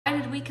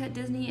did we cut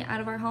Disney out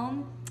of our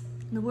home?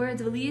 In the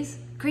words of Elise,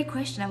 great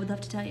question, I would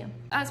love to tell you.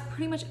 As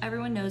pretty much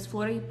everyone knows,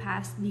 Florida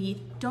passed the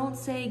Don't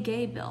Say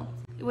Gay bill.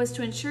 It was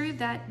to ensure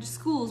that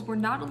schools were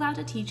not allowed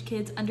to teach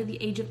kids under the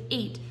age of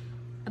 8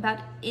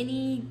 about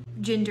any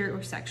gender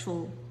or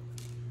sexual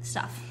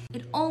stuff.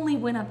 It only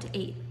went up to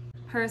 8.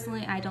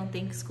 Personally, I don't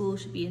think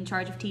schools should be in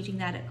charge of teaching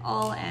that at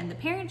all, and the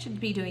parents should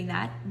be doing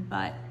that,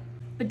 but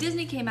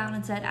Disney came out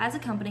and said as a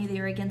company they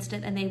are against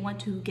it and they want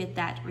to get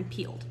that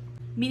repealed.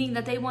 Meaning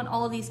that they want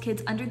all of these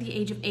kids under the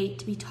age of 8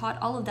 to be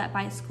taught all of that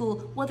by a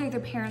school, whether their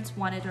parents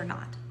want it or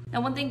not.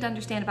 Now, one thing to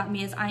understand about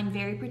me is I'm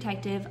very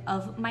protective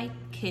of my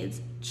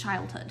kids'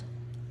 childhood.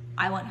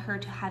 I want her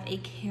to have a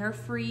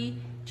carefree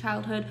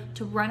childhood,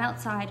 to run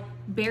outside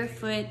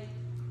barefoot,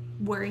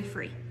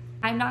 worry-free.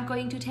 I'm not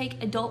going to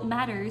take adult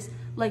matters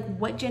like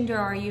what gender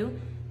are you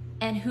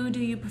and who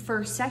do you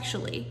prefer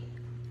sexually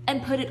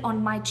and put it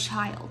on my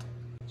child.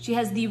 She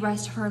has the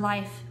rest of her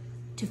life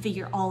to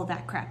figure all of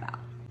that crap out.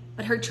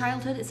 But her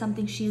childhood is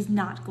something she is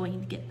not going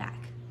to get back.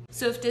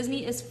 So if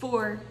Disney is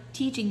for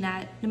teaching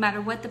that, no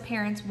matter what the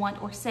parents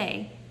want or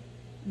say,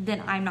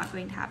 then I'm not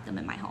going to have them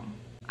in my home.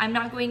 I'm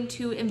not going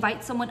to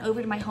invite someone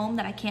over to my home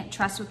that I can't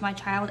trust with my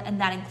child,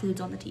 and that includes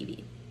on the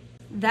TV.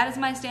 That is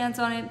my stance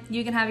on it.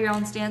 You can have your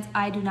own stance.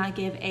 I do not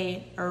give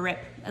a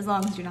rip as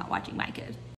long as you're not watching my kid.